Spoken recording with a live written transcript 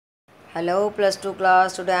Hello plus 2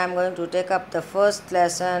 class. Today I am going to take up the first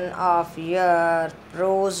lesson of your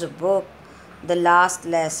prose book, The Last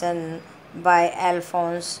Lesson by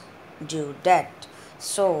Alphonse Daudet.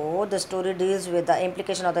 So the story deals with the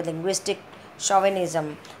implication of the linguistic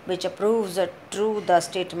chauvinism, which proves true the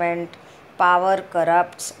statement power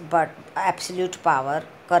corrupts but absolute power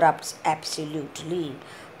corrupts absolutely.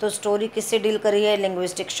 तो story किससे deal करी है?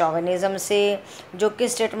 Linguistic शॉविनिज्म से, जो कि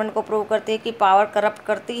statement को prove करती है कि पावर करप्ट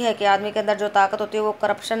करती है, कि आदमी के अंदर जो ताकत होती है वो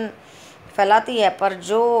करप्शन फैलाती है, पर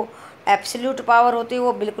जो एब्सोल्यूट पावर होती है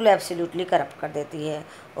वो बिल्कुल एब्सोल्यूटली करप्ट कर देती है।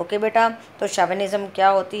 ओके बेटा, तो शॉविनिज्म क्या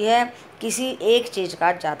होती है? किसी एक चीज़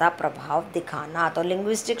का ज़्यादा प्रभाव दिखाना। तो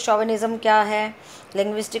लिंग्विस्टिक शॉविनिज्म क्या है?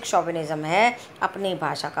 लिंग्विस्टिक शॉविनिज्म है अपनी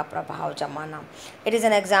भाषा का प्रभाव जमाना। It is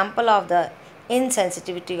an example of the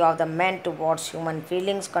insensitivity of the man towards human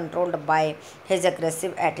feelings controlled by his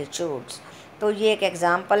aggressive attitudes। तो ये एक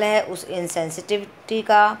एग्जाम्पल है उस insensitivity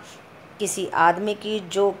का, किसी आदमी की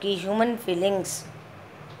जो कि ह्यूमन फीलिंग्स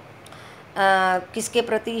किसके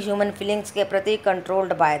प्रति? ह्यूमन फीलिंग्स के प्रति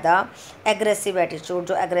controlled by the aggressive attitude,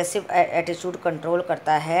 जो एग्रेसिव एटीट्यूड कंट्रोल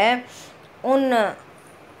करता है उन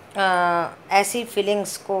ऐसी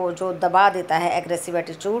फीलिंग्स को जो दबा देता है एग्रेसिव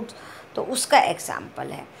एटीट्यूड, तो उसका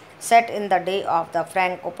एग्जाम्पल है। Set in the day of the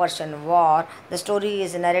Franco-Prussian War, the story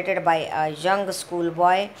is narrated by a young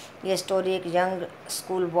schoolboy। ये स्टोरी एक यंग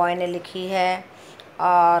स्कूल बॉय ने लिखी है।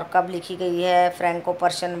 और कब लिखी गई है? फ्रैंको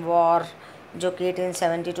पर्शियन वॉर, जो कि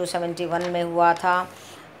 1872-71 में हुआ था।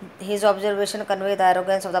 His observation convey the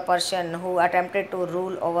arrogance of the Persian who attempted to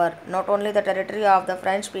rule over not only the territory of the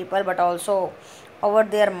French people but also over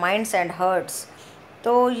their minds and hearts।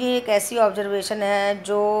 तो ये एक ऐसी observation है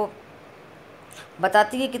जो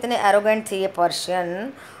बताती है कितने एरोगेंट थे ये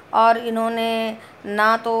पर्शियन, और इन्होंने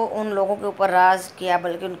ना तो उन लोगों के ऊपर राज किया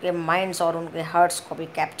बल्कि उनके माइंड्स और उनके हार्ट्स को भी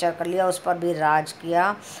कैप्चर कर लिया, उस पर भी राज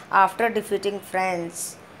किया। After defeating French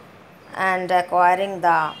and acquiring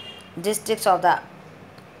the districts of the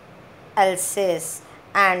else's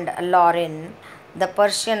and Lauren, the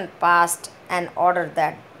Persian passed N order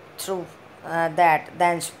that through that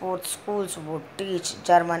thenceforth schools would teach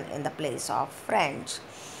German in the place of French।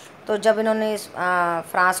 तो जब इन्होंने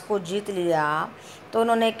France को जीत लिया तो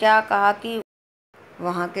उन्होंने क्या कहा कि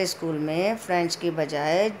वहाँ के स्कूल में फ्रेंच की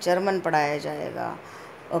बजाय जर्मन पढ़ाया जाएगा।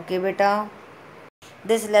 ओके बेटा,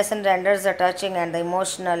 this lesson renders the touching and the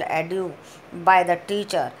emotional edu by the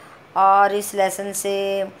teacher. और इस लेसन से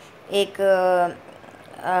एक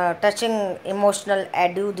टचिंग इमोशनल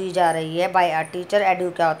एड्यू दी जा रही है बाय अ टीचर। एड्यू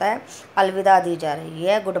क्या होता है? अलविदा दी जा रही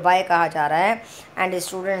है, गुड बाय कहा जा रहा है। And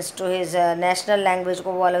students to his national language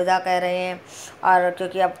को वो अलविदा कह रहे हैं, और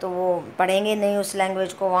क्योंकि अब तो वो पढ़ेंगे नहीं उस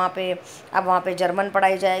लैंग्वेज को वहाँ पे, अब वहाँ पे जर्मन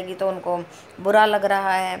पढ़ाई जाएगी तो उनको बुरा लग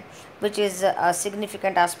रहा है। Which is a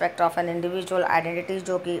significant aspect of an individual identity,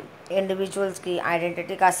 जो कि इंडिविजुअल्स की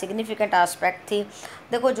आइडेंटिटी का सिग्निफिकेंट आस्पेक्ट थी।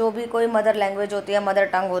 देखो, जो भी कोई मदर लैंग्वेज होती है, मदर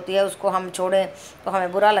टंग होती है, उसको हम छोड़ें तो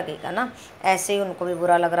हमें बुरा लगेगा ना, ऐसे ही उनको भी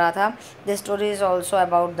बुरा लग रहा था। This story is also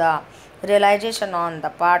about the realisation on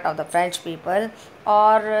the part of the French people.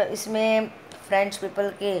 और इसमें फ्रेंच पीपल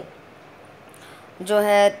के जो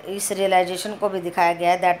है इस रियलाइजेशन को भी दिखाया गया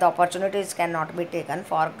है that the opportunities can not be taken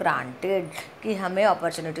for granted, कि हमें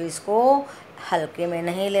अपॉर्चुनिटीज़ को हल्के में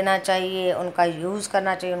नहीं लेना चाहिए, उनका यूज़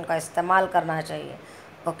करना चाहिए, उनका इस्तेमाल करना चाहिए।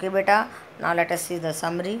 ओके बेटा, now let us see the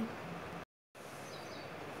summary.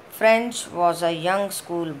 French was a young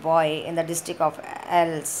school boy in the district of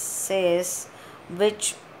Alsace,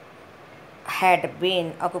 which had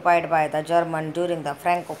been occupied by the German during the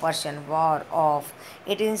Franco-Prussian War of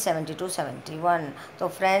 1872-71। तो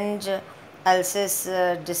French else's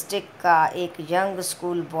district का एक young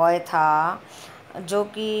school boy था जो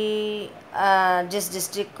कि जिस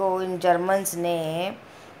district को इन Germans ने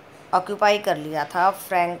occupy कर लिया था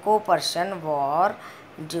Franco Persian war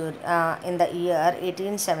in the year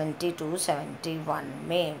 1872-71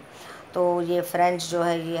 में। तो ये फ्रेंच जो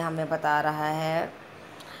है ये हमें बता रहा है।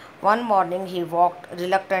 One morning he walked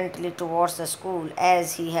reluctantly towards the school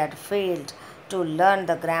as he had failed to learn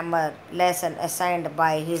the grammar lesson assigned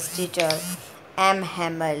by his teacher M.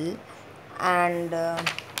 Hamel, and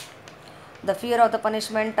the fear of the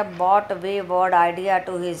punishment brought a wayward idea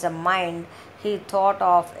to his mind. He thought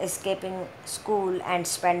of escaping school and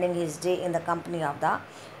spending his day in the company of the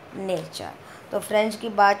nature। तो French की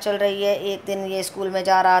बात चल रही है। एक दिन ये school में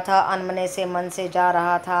जा रहा था, अनमने से मन से जा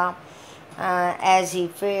रहा था। As he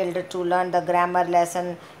failed to learn the grammar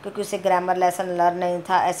lesson, क्योंकि उसे ग्रामर लेसन लर्न नहीं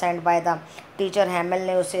था असाइंड बाय द टीचर, हैमल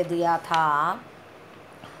ने उसे दिया था।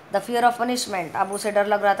 द फियर ऑफ पनिशमेंट, अब उसे डर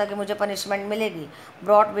लग रहा था कि मुझे पनिशमेंट मिलेगी,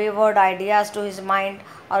 brought wayward ideas to his mind,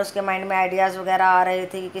 और उसके माइंड में आइडियाज़ वगैरह आ रहे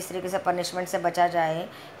थे कि किस तरीके से पनिशमेंट से बचा जाए।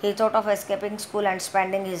 ही thought of escaping school and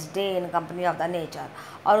spending his day in company of the nature,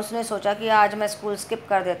 और उसने सोचा कि आज मैं स्कूल स्किप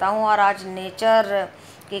कर देता हूँ और आज नेचर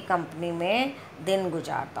की कंपनी में दिन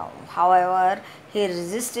गुजारता हूँ। However he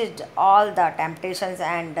resisted all the temptations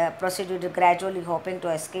and proceeded gradually, hoping to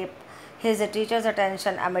escape his teacher's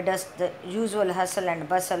attention amidst the usual hustle and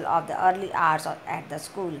bustle of the early hours at the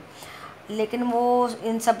school. लेकिन वो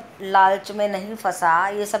इन सब लालच में नहीं फंसा,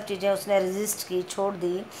 ये सब चीज़ें उसने रेजिस्ट की, छोड़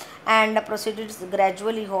दी। And proceeded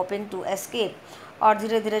gradually hoping to escape, और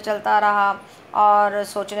धीरे धीरे चलता रहा और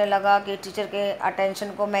सोचने लगा कि टीचर के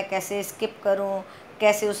अटेंशन को मैं कैसे स्किप करूं,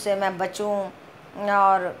 कैसे उससे मैं बचूं,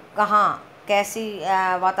 और कहाँ कैसी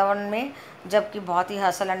वातावरण में, जबकि बहुत ही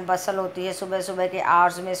हसल एंड बसल होती है सुबह सुबह के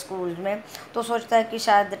आवर्स में स्कूल में, तो सोचता है कि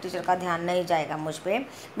शायद टीचर का ध्यान नहीं जाएगा मुझ पे।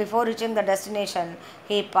 Before reaching the destination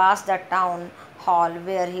he pass the town hall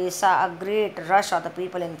where he सा a great rush of the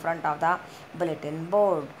people in front of the bulletin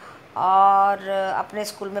board, और अपने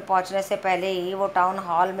स्कूल में पहुंचने से पहले ही वो टाउन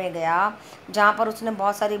हॉल में गया, जहां पर उसने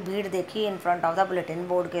बहुत सारी भीड़ देखी in front of the bulletin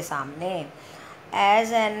board के सामने।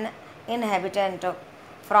 As an inhabitant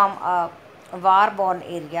from a war born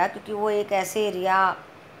area, क्योंकि वो एक ऐसे एरिया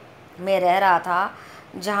में रह रहा था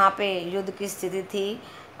जहाँ पे युद्ध की स्थिति थी,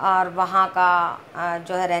 और वहाँ का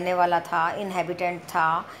जो है रहने वाला था, इनहेबिटेंट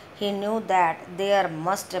था। ही knew that there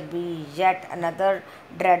must be yet another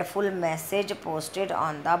dreadful message posted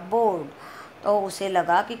on the board, तो उसे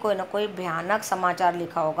लगा कि कोई ना कोई भयानक समाचार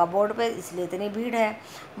लिखा होगा बोर्ड पे, इसलिए इतनी भीड़ है।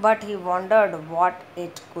 But he wandered what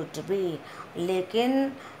it could be,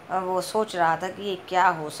 लेकिन वो सोच रहा था कि ये क्या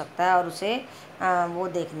हो सकता है, और उसे वो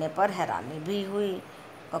देखने पर हैरानी भी हुई।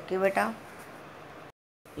 ओके बेटा।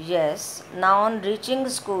 Yes, now on reaching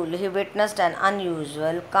school he witnessed N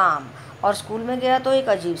unusual काम, और स्कूल में गया तो एक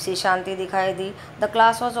अजीब सी शांति दिखाई दी। The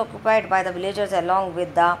class was occupied by the villagers along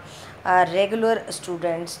with the regular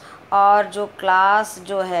students, और जो क्लास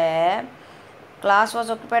जो है, class was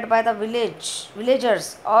occupied by the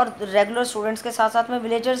villagers, और रेगुलर स्टूडेंट्स के साथ साथ में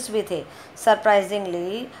विलेजर्स भी थे।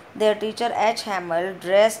 Surprisingly there teacher H हैमल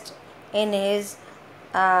dressed in his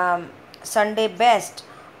Sunday best,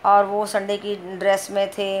 और वो संडे की ड्रेस में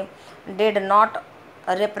थे। Did not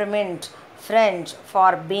रिप्रिमेंड French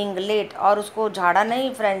for being late, और उसको झाड़ा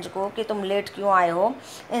नहीं फ्रेंच को कि तुम लेट क्यों आए हो।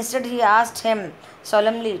 Instead he asked him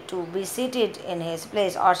solemnly to be seated in his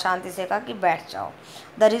place, और शांति से कहा कि बैठ जाओ।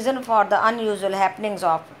 The reason for the unusual happenings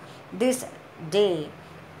of this day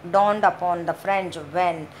dawned upon the French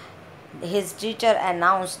when his teacher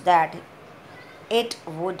announced that it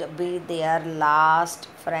would be their last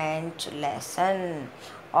French lesson,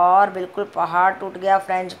 और बिल्कुल पहाड़ टूट गया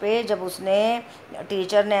फ्रेंच पे जब उसने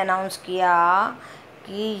टीचर ने अनाउंस किया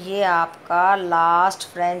कि ये आपका लास्ट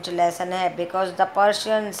फ्रेंच लेसन है, because the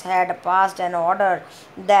Persians had passed N order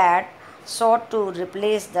that sought to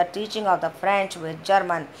replace the teaching of the French with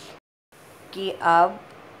German, कि अब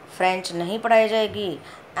फ्रेंच नहीं पढ़ाई जाएगी,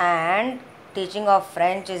 and teaching of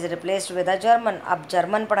French is replaced with a German, अब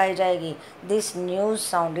German पढ़ाई जाएगी। This news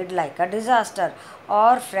sounded like a disaster,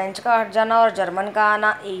 और French का हट जाना और जर्मन का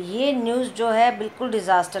आना, ये न्यूज़ जो है बिल्कुल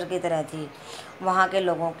डिज़ास्टर की तरह थी वहाँ के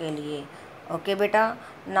लोगों के लिए। ओके बेटा।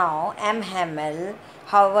 Now M हैमल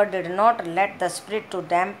however did not let the spirit to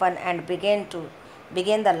dampen and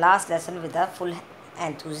began the last lesson with a full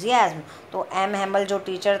enthusiasm, तो एम हैमल जो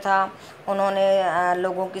टीचर था, उन्होंने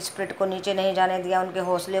लोगों की स्पिरिट को नीचे नहीं जाने दिया, उनके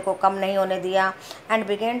हौसले को कम नहीं होने दिया। And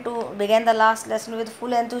began the last lesson with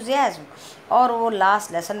full enthusiasm, और वो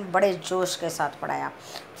लास्ट लेसन बड़े जोश के साथ पढ़ाया।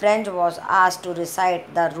 French was asked to recite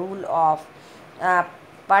the rule of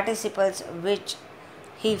participles which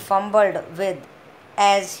he fumbled with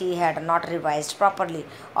as he had not revised properly,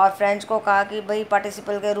 और फ्रेंच को कहा कि भाई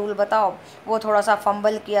पार्टिसिपल के रूल बताओ। वो थोड़ा सा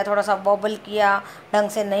फंबल किया, थोड़ा सा बॉबल किया, ढंग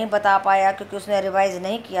से नहीं बता पाया क्योंकि उसने रिवाइज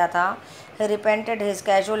नहीं किया था। he repented his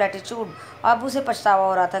casual attitude, अब उसे पछतावा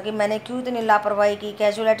हो रहा था कि मैंने क्यों इतनी लापरवाही की,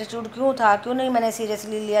 कैजुअल एटीट्यूड क्यों था, क्यों नहीं मैंने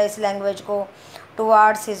सीरियसली लिया इस लैंग्वेज को।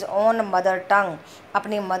 Towards his own mother tongue,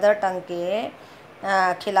 अपनी मदर टंग के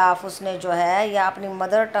खिलाफ उसने जो है, या अपनी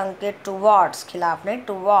मदर टंग के टुवार्ड्स, खिलाफ नहीं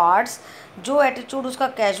टुवार्ड्स, जो एटीट्यूड उसका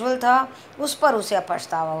कैजुअल था उस पर उसे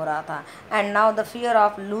पछतावा हो रहा था। And now the fear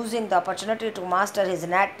of losing the opportunity to master his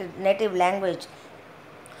native language,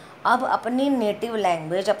 अब अपनी नेटिव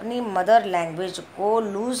लैंग्वेज, अपनी मदर लैंग्वेज को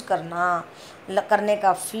लूज़ करने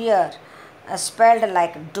का fear spelled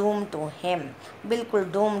like Doom to him, बिल्कुल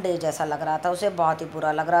डूम डे जैसा लग रहा था उसे, बहुत ही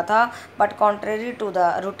बुरा लग रहा था। But contrary to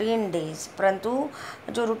the routine days, परंतु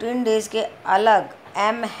जो रूटीन डेज के अलग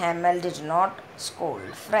M हैमल did not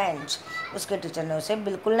scold French. उसके टीचर ने उसे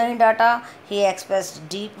बिल्कुल नहीं डांटा। ही expressed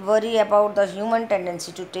deep worry about the human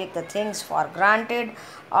tendency to take the things for granted.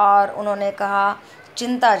 और उन्होंने कहा,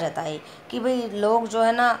 चिंता जताई कि भाई लोग जो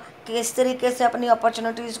है ना किस तरीके से अपनी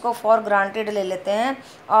अपॉर्चुनिटीज़ को फॉर ग्रांटेड ले लेते हैं,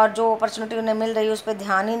 और जो अपॉर्चुनिटी उन्हें मिल रही है उस पर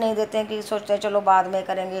ध्यान ही नहीं देते हैं, कि सोचते हैं चलो बाद में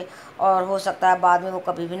करेंगे, और हो सकता है बाद में वो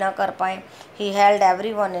कभी भी ना कर पाएँ। He held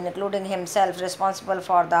every one including himself responsible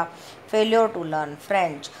for the failure to learn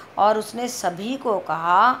French. और उसने सभी को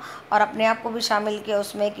कहा और अपने आप को भी शामिल किया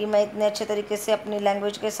उसमें कि मैं इतने अच्छे तरीके से अपनी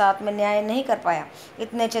लैंग्वेज के साथ में न्याय नहीं कर पाया,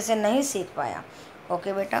 इतने अच्छे से नहीं सीख पाया।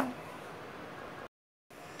 ओके बेटा।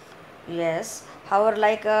 Yes, however,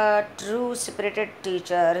 like a true spirited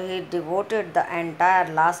teacher, he devoted the entire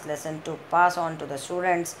last lesson to pass on to the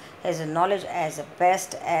students his knowledge as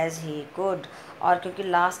best as he could. और क्योंकि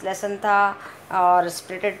लास्ट लेसन था और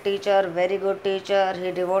spirited teacher, very good teacher,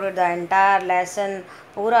 he devoted the entire lesson,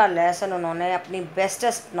 पूरा lesson उन्होंने अपनी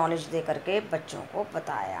bestest knowledge दे करके बच्चों को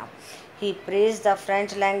बताया। ही praise the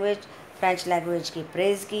French language, French language की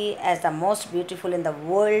प्रेज़ की as the most beautiful in the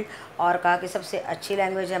world, और कहा कि सबसे अच्छी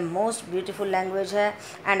लैंग्वेज है, मोस्ट ब्यूटीफुल लैंग्वेज है।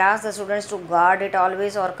 And asked the students to guard it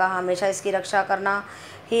always, और कहा हमेशा इसकी रक्षा करना।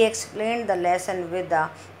 ही explained the lesson with the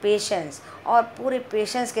patience, और पूरे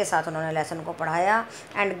पेशेंस के साथ उन्होंने लेसन को पढ़ाया।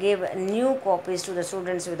 And give new copies to the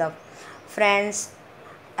students with the friends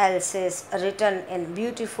else's written in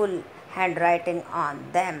beautiful hand writing on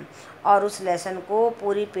them, और उस लेसन को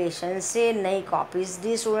पूरी पेशेंस से नई कॉपीज़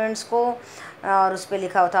दी स्टूडेंट्स को, और उस पर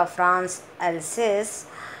लिखा हुआ था France else's,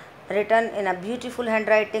 written in a beautiful hand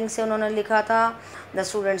writing से उन्होंने लिखा था। The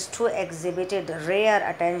students to exhibited rare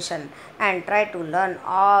attention and try to learn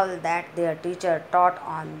all that there teacher taught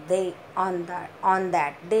on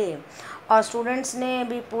that day, और स्टूडेंट्स ने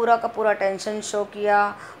भी पूरा का पूरा अटेंशन शो किया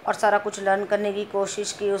और सारा कुछ लर्न करने की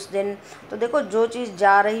कोशिश की उस दिन। तो देखो जो चीज़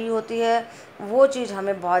जा रही होती है वो चीज़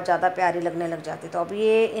हमें बहुत ज़्यादा प्यारी लगने लग जाती। तो अब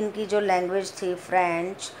ये इनकी जो लैंग्वेज थी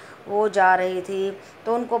फ्रेंच, वो जा रही थी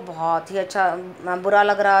तो उनको बहुत ही अच्छा बुरा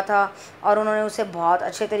लग रहा था, और उन्होंने उसे बहुत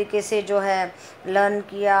अच्छे तरीके से जो है लर्न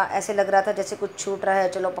किया। ऐसे लग रहा था जैसे कुछ छूट रहा है,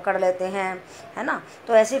 चलो पकड़ लेते हैं, है ना।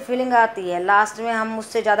 तो ऐसी फीलिंग आती है, लास्ट में हम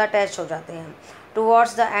उससे ज़्यादा अटैच हो जाते हैं।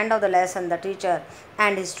 Towards the end of the lesson, the teacher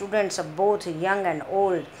and his students, both young and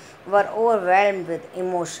old, were overwhelmed with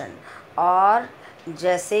emotion. और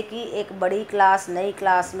जैसे कि एक बड़ी क्लास नई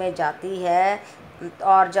क्लास में जाती है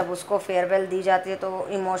और जब उसको फेयरवेल दी जाती है तो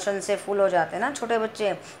इमोशन से फुल हो जाते हैं ना छोटे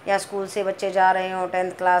बच्चे, या स्कूल से बच्चे जा रहे हो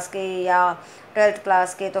 10th क्लास के या 12th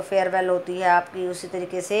क्लास के, तो फेयरवेल होती है आपकी। उसी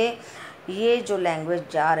तरीके से ये जो लैंग्वेज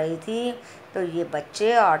जा रही थी, तो ये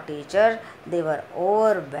बच्चे और teacher they were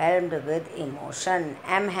overwhelmed with emotion.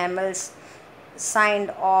 M Hummels signed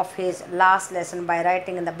of his last lesson by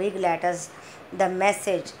writing in the big letters the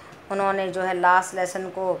message. उन्होंने जो है लास्ट लेसन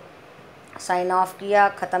को साइन ऑफ किया,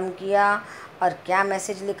 ख़त्म किया, और क्या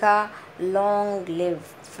मैसेज लिखा, लॉन्ग लिव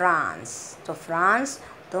फ्रांस। तो फ्रांस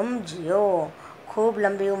तुम जियो, खूब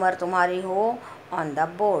लंबी उम्र तुम्हारी हो, ऑन द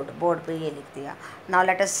बोर्ड पे ये लिख दिया। Now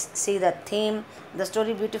let us see the theme. The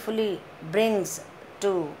story beautifully brings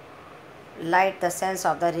to light the sense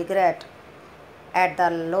of the regret at the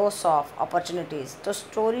loss of opportunities. तो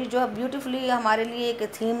स्टोरी जो है ब्यूटीफुली हमारे लिए एक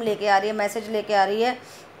थीम लेके आ रही है, मैसेज लेके आ रही है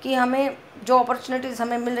कि हमें जो अपॉर्चुनिटीज़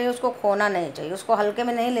हमें मिल रही है उसको खोना नहीं चाहिए, उसको हल्के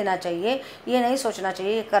में नहीं लेना चाहिए, ये नहीं सोचना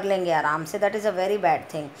चाहिए ये कर लेंगे आराम से। That is a very bad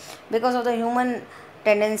thing because of the human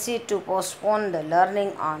tendency to postpone the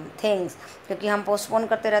learning on things, क्योंकि हम पोस्टपोन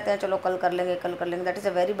करते रहते हैं, चलो कल कर लेंगे कल कर लेंगे। That is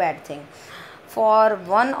a very bad thing. For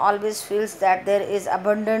one always feels that there is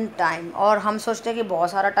abundant time, और हम सोचते हैं कि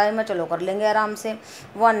बहुत सारा टाइम है, चलो कर लेंगे आराम से।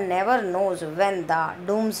 One never knows when the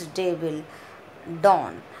dooms day will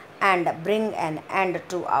dawn and bring an and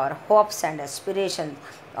to our hopes and aspiration.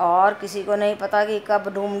 और किसी को नहीं पता कि कब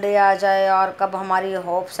डूम डे आ जाए और कब हमारी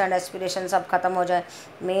होप्स एंड एस्पिरेशन सब ख़त्म हो जाए।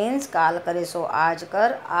 मीन्स काल करे सो आज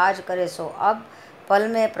कर, आज करे सो अब, पल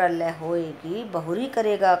में प्रलय होएगी बहुरी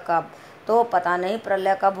करेगा कब। तो पता नहीं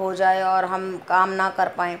प्रलय कब हो जाए और हम काम ना कर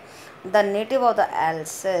पाएँ। The native of the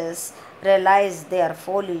else's realise there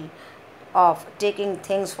फोली of taking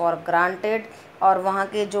things for granted. और वहाँ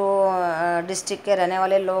के जो डिस्ट्रिक्ट के रहने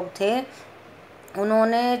वाले लोग थे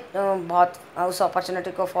उन्होंने बहुत उस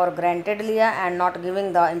अपॉर्चुनिटी को फॉर ग्रांटेड लिया and not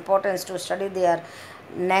giving the importance to study there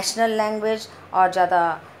national language, और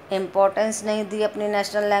ज़्यादा इम्पोर्टेंस नहीं दी अपनी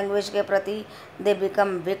नेशनल लैंग्वेज के प्रति। They become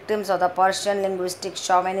victims of the Persian linguistic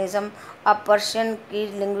शॉविनिज़म। अब पर्शियन की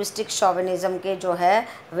लिंग्विस्टिक शॉविनिज़म के जो है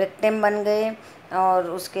विक्टिम बन गए और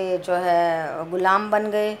उसके जो है गुलाम बन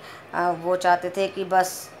गए। वो चाहते थे कि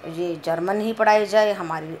बस ये जर्मन ही पढ़ाई जाए,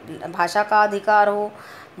 हमारी भाषा का अधिकार हो,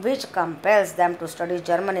 विच compels them to study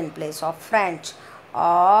German in place of French.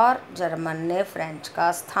 और जर्मन ने फ्रेंच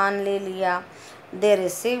का स्थान ले लिया। They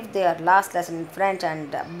receive there last lesson in French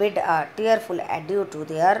and bid a tearful edu to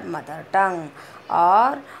their mother tongue.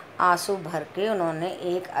 और आंसू भर के उन्होंने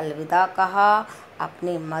एक अलविदा कहा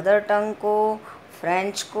अपनी मदर टंग को,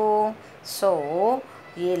 फ्रेंच को। सो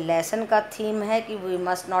ये लेसन का थीम है कि we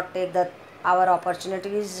must not take the our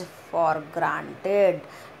opportunities for granted,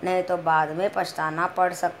 नहीं तो बाद में पछताना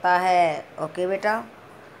पड़ सकता है। ओके बेटा।